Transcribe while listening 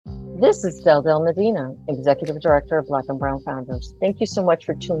This is Del Medina, Executive Director of Black and Brown Founders. Thank you so much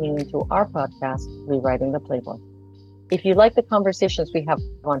for tuning into our podcast, Rewriting the Playbook. If you like the conversations we have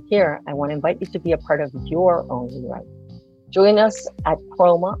on here, I want to invite you to be a part of your own rewrite. Join us at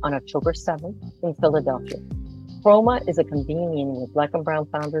CHROMA on October 7th in Philadelphia. CHROMA is a convening where Black and Brown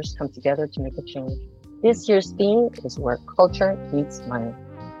founders come together to make a change. This year's theme is Where Culture Meets Money.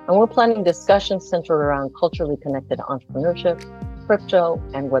 And we're planning discussions centered around culturally connected entrepreneurship, crypto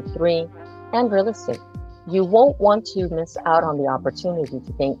and Web3, and real estate. You won't want to miss out on the opportunity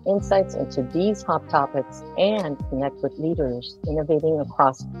to gain insights into these hot topics and connect with leaders innovating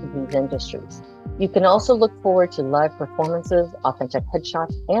across these industries. You can also look forward to live performances, authentic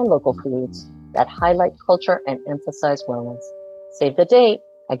headshots, and local creates that highlight culture and emphasize wellness. Save the date.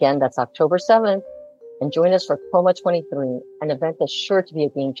 Again, that's October 7th. And join us for CHROMA 23, an event that's sure to be a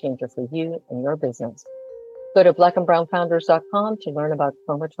game changer for you and your business. Go to blackandbrownfounders.com to learn about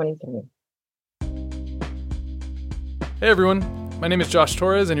CHROMA 23. Hey everyone, my name is Josh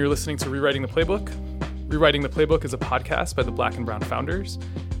Torres and you're listening to Rewriting the Playbook. Rewriting the Playbook is a podcast by the Black and Brown Founders,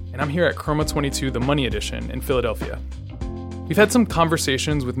 and I'm here at CHROMA 22, the Money Edition in Philadelphia. We've had some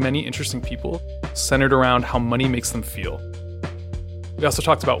conversations with many interesting people centered around how money makes them feel. We also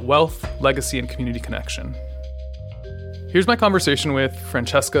talked about wealth, legacy, and community connection. Here's my conversation with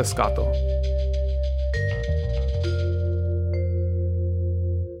Francesca Escoto.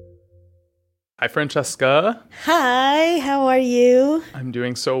 Hi, Francesca. Hi, how are you? I'm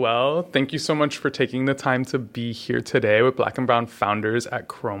doing so well. Thank you so much for taking the time to be here today with Black and Brown Founders at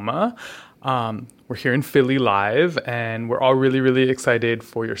CHROMA. We're here in Philly live, and we're all really, really excited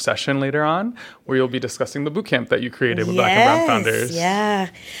for your session later on, where you'll be discussing the bootcamp that you created with Black and Brown Founders. Yeah,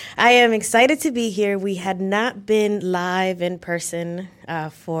 I am excited to be here. We had not been live in person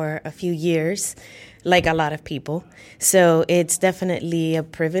for a few years, like a lot of people. So it's definitely a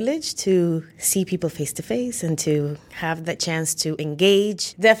privilege to see people face to face and to have the chance to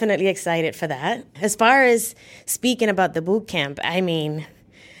engage. Definitely excited for that. As far as speaking about the boot camp, I mean,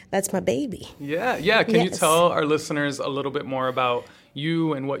 that's my baby. Yeah. Can you tell our listeners a little bit more about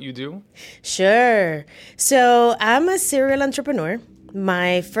you and what you do? Sure. So I'm a serial entrepreneur.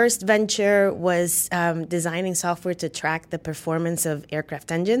 My first venture was designing software to track the performance of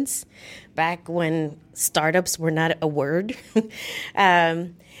aircraft engines back when startups were not a word.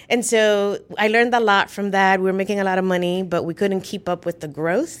 And so I learned a lot from that. We were making a lot of money, but we couldn't keep up with the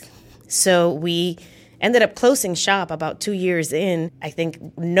growth. So we ended up closing shop about 2 years in. I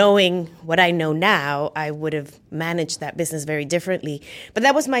think knowing what I know now, I would have managed that business very differently. But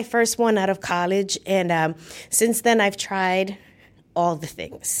that was my first one out of college. And since then, I've tried all the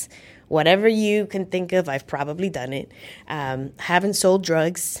things. Whatever you can think of, I've probably done it. Haven't sold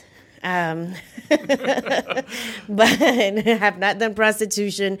drugs. But have not done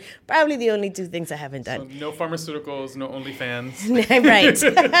prostitution. Probably the only two things I haven't done. So no pharmaceuticals, no OnlyFans.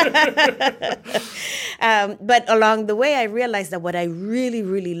 Right. But along the way, I realized that what I really,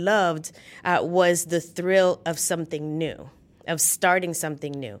 really loved was the thrill of something new, of starting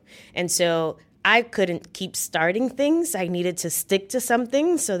something new. And so I couldn't keep starting things. I needed to stick to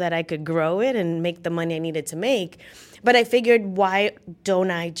something so that I could grow it and make the money I needed to make. But I figured, why don't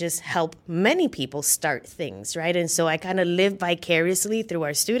I just help many people start things, right? And so I kind of live vicariously through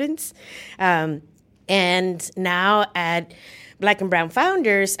our students. And now at Black and Brown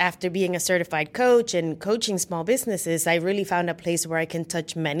Founders, after being a certified coach and coaching small businesses, I really found a place where I can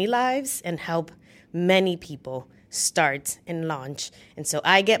touch many lives and help many people start and launch. And so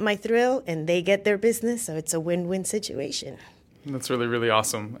I get my thrill and they get their business. So it's a win-win situation. That's really, really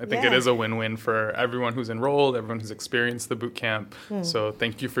awesome. I think it is a win-win for everyone who's enrolled, everyone who's experienced the boot camp. So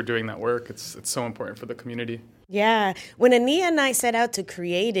thank you for doing that work. It's so important for the community. Yeah. When Ania and I set out to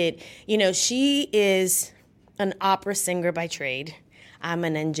create it, she is an opera singer by trade. I'm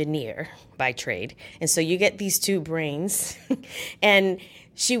an engineer by trade. And so you get these two brains. And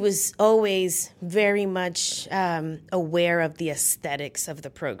she was always very much aware of the aesthetics of the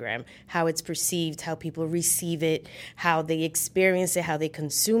program, how it's perceived, how people receive it, how they experience it, how they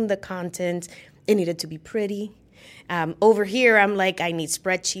consume the content. It needed to be pretty. Over here, I'm like, I need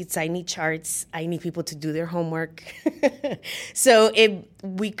spreadsheets, I need charts, I need people to do their homework. So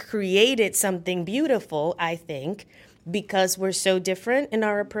we created something beautiful, I think, because we're so different in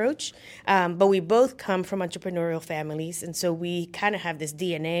our approach. But we both come from entrepreneurial families. And so we kind of have this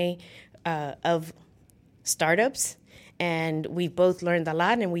DNA of startups. And we both learned a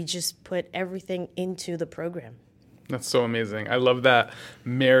lot, and we just put everything into the program. That's so amazing. I love that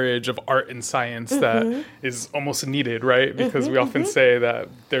marriage of art and science that is almost needed, right? Because we often say that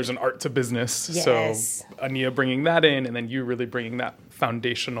there's an art to business. Yes. So Ania bringing that in, and then you really bringing that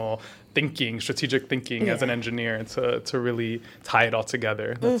foundational thinking, strategic thinking as an engineer to really tie it all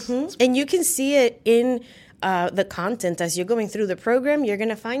together. And you can see it in the content as you're going through the program. You're going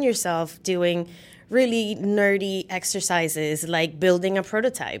to find yourself doing really nerdy exercises like building a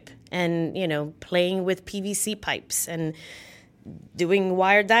prototype and, playing with PVC pipes and doing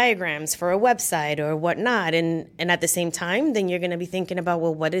wire diagrams for a website or whatnot. And at the same time, then you're going to be thinking about,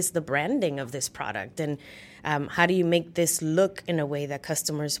 well, what is the branding of this product? And how do you make this look in a way that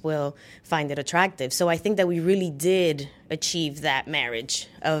customers will find it attractive? So I think that we really did achieve that marriage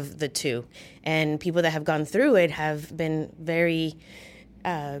of the two. And people that have gone through it have been very...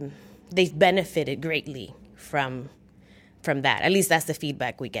 they've benefited greatly from that. At least that's the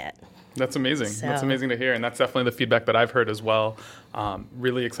feedback we get. That's amazing. So. That's amazing to hear. And that's definitely the feedback that I've heard as well.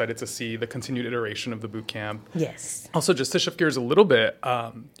 Really excited to see the continued iteration of the boot camp. Yes. Also, just to shift gears a little bit,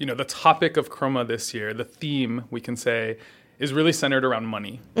 the topic of CHROMA this year, the theme, we can say, is really centered around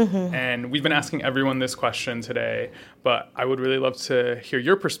money. And we've been asking everyone this question today, but I would really love to hear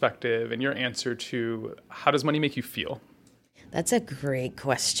your perspective and your answer to how does money make you feel? That's a great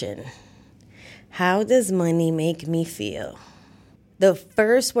question. How does money make me feel? The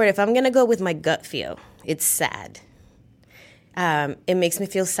first word, if I'm going to go with my gut feel, it's sad. It makes me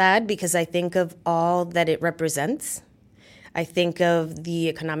feel sad because I think of all that it represents. I think of the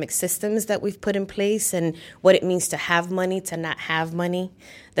economic systems that we've put in place and what it means to have money, to not have money.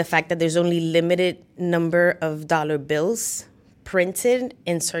 The fact that there's only limited number of dollar bills printed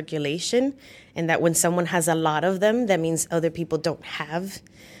in circulation, and that when someone has a lot of them, that means other people don't have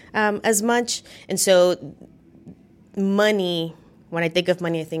as much. And so money, when I think of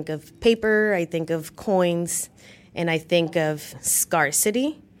money, I think of paper, I think of coins, and I think of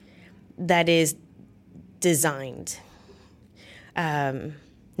scarcity that is designed.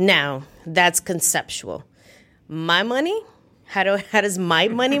 Now, that's conceptual. My money, how does my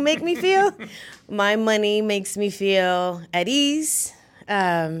money make me feel? My money makes me feel at ease.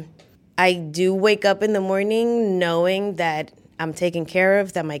 I do wake up in the morning knowing that I'm taken care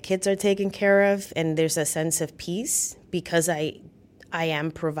of, that my kids are taken care of, and there's a sense of peace because I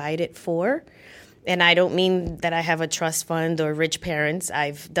am provided for. And I don't mean that I have a trust fund or rich parents.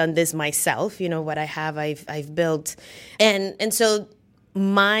 I've done this myself. What I have, I've built. And so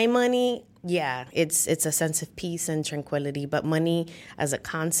my money, yeah, it's a sense of peace and tranquility. But money as a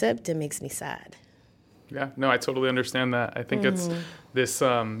concept, it makes me sad. Yeah, no, I totally understand that. I think it's this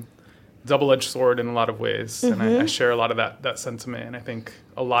double-edged sword in a lot of ways. And I share a lot of that sentiment. And I think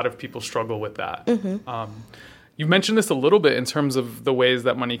a lot of people struggle with that. You mentioned this a little bit in terms of the ways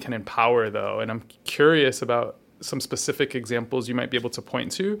that money can empower, though. And I'm curious about some specific examples you might be able to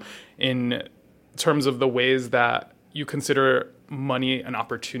point to in terms of the ways that you consider money an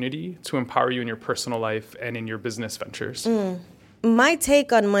opportunity to empower you in your personal life and in your business ventures. My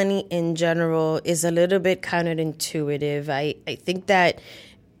take on money in general is a little bit counterintuitive. I think that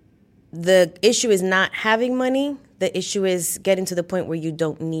the issue is not having money. The issue is getting to the point where you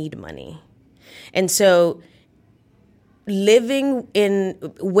don't need money. And so living in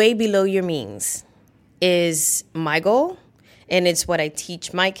way below your means is my goal. And it's what I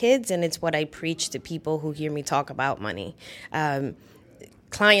teach my kids, and it's what I preach to people who hear me talk about money.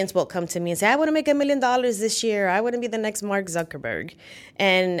 Clients will come to me and say, I want to make $1 million this year. I want to be the next Mark Zuckerberg.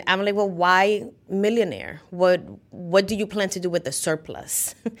 And I'm like, well, why millionaire? What do you plan to do with the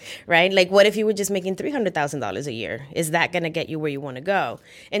surplus, right? Like, what if you were just making $300,000 a year? Is that going to get you where you want to go?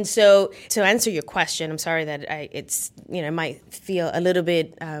 And so to answer your question, I'm sorry that it might feel a little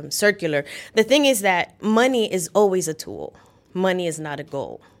bit circular. The thing is that money is always a tool. Money is not a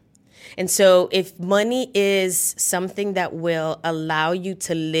goal. And so if money is something that will allow you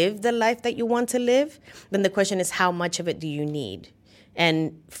to live the life that you want to live, then the question is, how much of it do you need?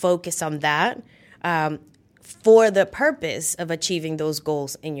 And focus on that for the purpose of achieving those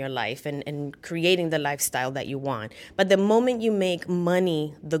goals in your life and creating the lifestyle that you want. But the moment you make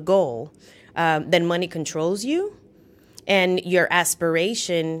money the goal, then money controls you. And your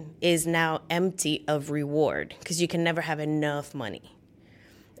aspiration is now empty of reward because you can never have enough money.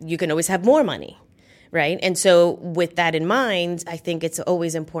 You can always have more money, right? And so with that in mind, I think it's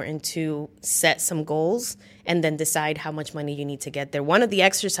always important to set some goals and then decide how much money you need to get there. One of the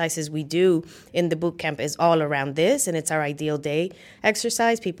exercises we do in the boot camp is all around this, and it's our ideal day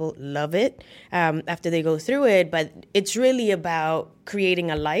exercise. People love it after they go through it, but it's really about creating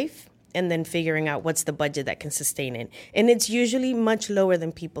a life and then figuring out what's the budget that can sustain it. And it's usually much lower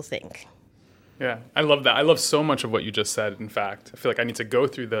than people think. Yeah, I love that. I love so much of what you just said. In fact, I feel like I need to go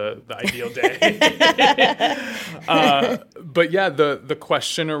through the ideal day. But yeah, the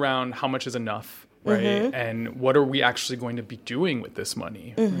question around how much is enough, right? Mm-hmm. And what are we actually going to be doing with this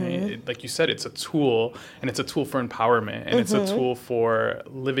money? Mm-hmm. Right? Like you said, it's a tool, and it's a tool for empowerment, and Mm-hmm. it's a tool for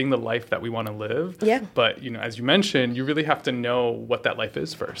living the life that we want to live. Yeah. But, as you mentioned, you really have to know what that life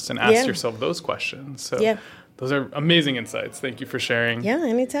is first and ask yourself those questions. So those are amazing insights. Thank you for sharing. Yeah,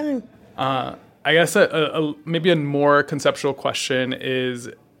 anytime. I guess maybe a more conceptual question is,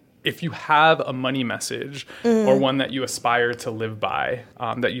 if you have a money message or one that you aspire to live by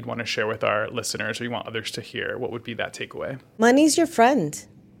that you'd want to share with our listeners or you want others to hear, what would be that takeaway? Money's your friend.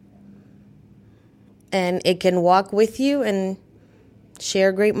 And it can walk with you and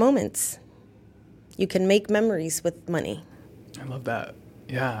share great moments. You can make memories with money. I love that.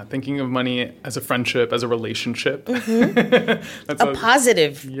 Yeah, thinking of money as a friendship, as a relationship. Mm-hmm. That's a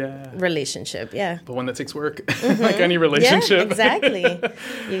positive yeah. relationship, yeah. But one that takes work, like any relationship. Yeah, exactly.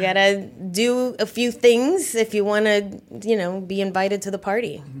 You got to do a few things if you want to, be invited to the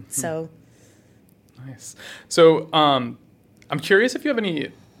party. Mm-hmm. So. Nice. So I'm curious if you have any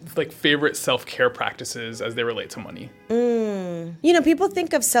favorite self-care practices as they relate to money. People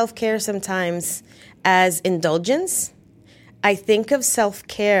think of self-care sometimes as indulgence. I think of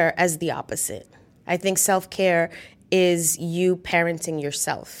self-care as the opposite. I think self-care is you parenting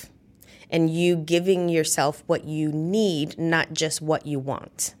yourself and you giving yourself what you need, not just what you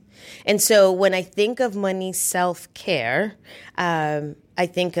want. And so when I think of money self-care, I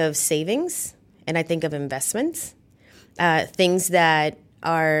think of savings and I think of investments, things that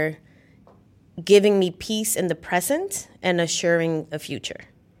are giving me peace in the present and assuring a future.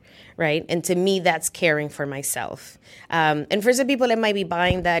 Right? And to me, that's caring for myself. And for some people, it might be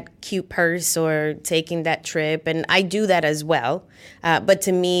buying that cute purse or taking that trip. And I do that as well. But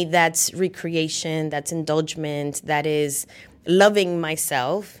to me, that's recreation, that's indulgence, that is loving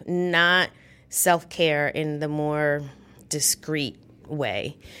myself, not self-care in the more discreet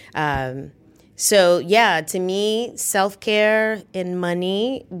way. So, to me, self-care in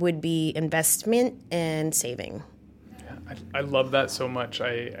money would be investment and saving. I love that so much.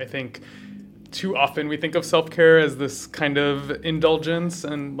 I think too often we think of self-care as this kind of indulgence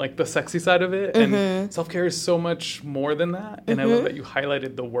and the sexy side of it. Mm-hmm. And self-care is so much more than that. And I love that you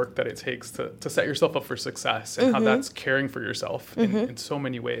highlighted the work that it takes to set yourself up for success and how that's caring for yourself in so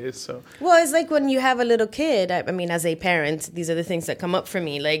many ways. So, well, it's like when you have a little kid. I mean, as a parent, these are the things that come up for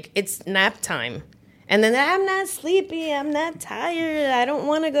me. It's nap time. And then I'm not sleepy, I'm not tired, I don't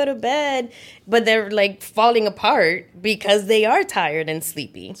want to go to bed. But they're falling apart because they are tired and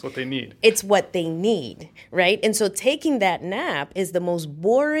sleepy. It's what they need. It's what they need, right? And so taking that nap is the most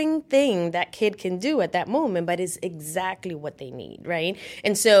boring thing that kid can do at that moment, but it's exactly what they need, right?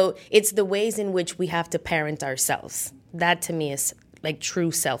 And so it's the ways in which we have to parent ourselves. That to me is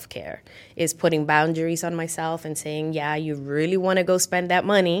true self-care, is putting boundaries on myself and saying, yeah, you really want to go spend that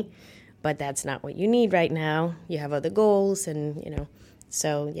money, but that's not what you need right now. You have other goals and,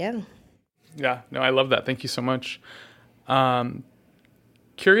 so yeah. Yeah, no, I love that. Thank you so much.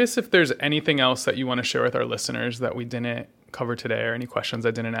 Curious if there's anything else that you want to share with our listeners that we didn't cover today or any questions I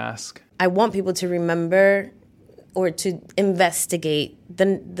didn't ask. I want people to remember or to investigate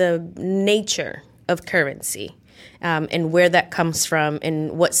the nature of currency and where that comes from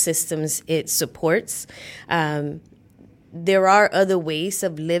and what systems it supports. There are other ways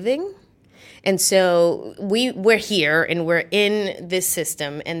of living. And so we're here and we're in this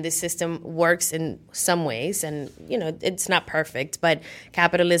system, and this system works in some ways. And, it's not perfect, but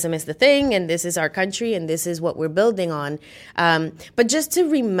capitalism is the thing, and this is our country, and this is what we're building on. But just to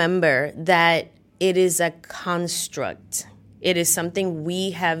remember that it is a construct. It is something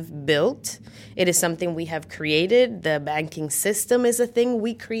we have built. It is something we have created. The banking system is a thing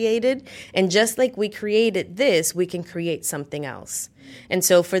we created. And just like we created this, we can create something else. And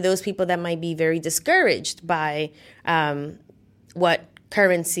so for those people that might be very discouraged by what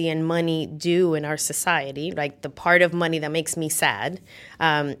currency and money do in our society, the part of money that makes me sad,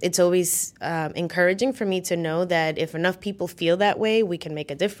 it's always encouraging for me to know that if enough people feel that way, we can make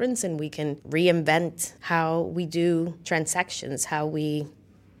a difference and we can reinvent how we do transactions, how we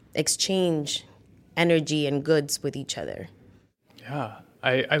exchange energy and goods with each other. Yeah,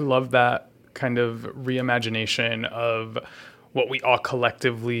 I love that kind of reimagination of what we all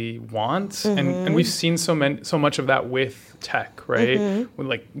collectively want. And we've seen so much of that with tech, right? When,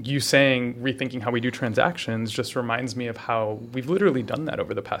 like you saying, rethinking how we do transactions just reminds me of how we've literally done that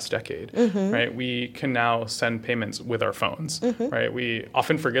over the past decade, right? We can now send payments with our phones, right? We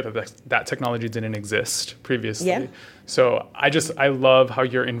often forget that technology didn't exist previously. Yeah. So I love how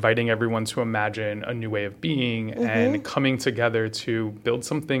you're inviting everyone to imagine a new way of being and coming together to build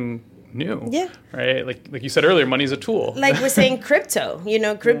something new. Yeah. Right? Like you said earlier, money's a tool. Like we're saying crypto.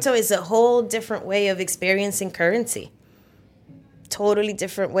 Crypto is a whole different way of experiencing currency. Totally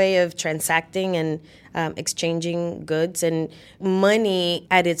different way of transacting and exchanging goods. And money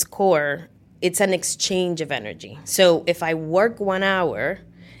at its core, it's an exchange of energy. So if I work 1 hour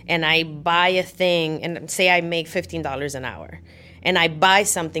and I buy a thing, and say I make $15 an hour, and I buy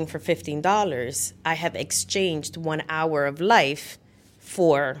something for $15, I have exchanged 1 hour of life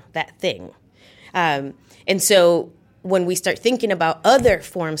for that thing. And so when we start thinking about other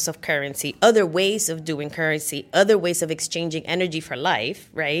forms of currency, other ways of doing currency, other ways of exchanging energy for life,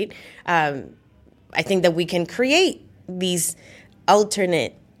 right? I think that we can create these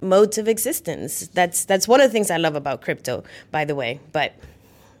alternate modes of existence. That's one of the things I love about crypto, by the way. But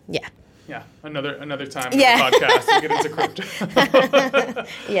yeah. Yeah, another time in the podcast we'll get into crypto.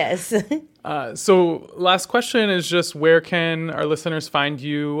 Yes. So last question is just where can our listeners find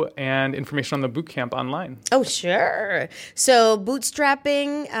you and information on the bootcamp online? Oh, sure. So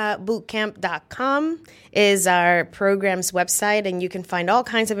bootstrappingbootcamp.com is our program's website, and you can find all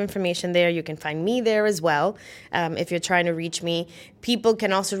kinds of information there. You can find me there as well if you're trying to reach me. People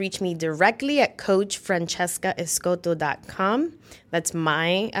can also reach me directly at coachfrancescaescoto.com. That's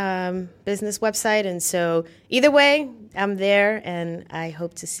my business website. And so either way, I'm there, and I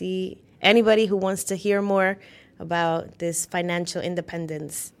hope to see anybody who wants to hear more about this financial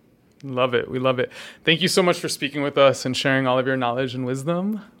independence. Love it. We love it. Thank you so much for speaking with us and sharing all of your knowledge and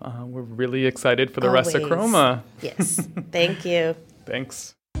wisdom. We're really excited for the rest of CHROMA. Yes. Thank you.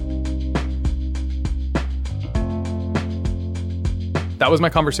 Thanks. That was my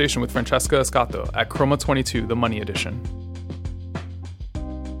conversation with Francesca Escoto at CHROMA 22, the Money Edition.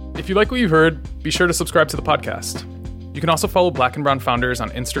 If you like what you heard, be sure to subscribe to the podcast. You can also follow Black and Brown Founders on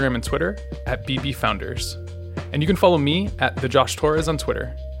Instagram and Twitter at BBFounders. And you can follow me at The Josh Torres on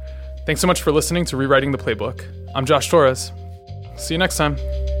Twitter. Thanks so much for listening to Rewriting the Playbook. I'm Josh Torres. See you next time.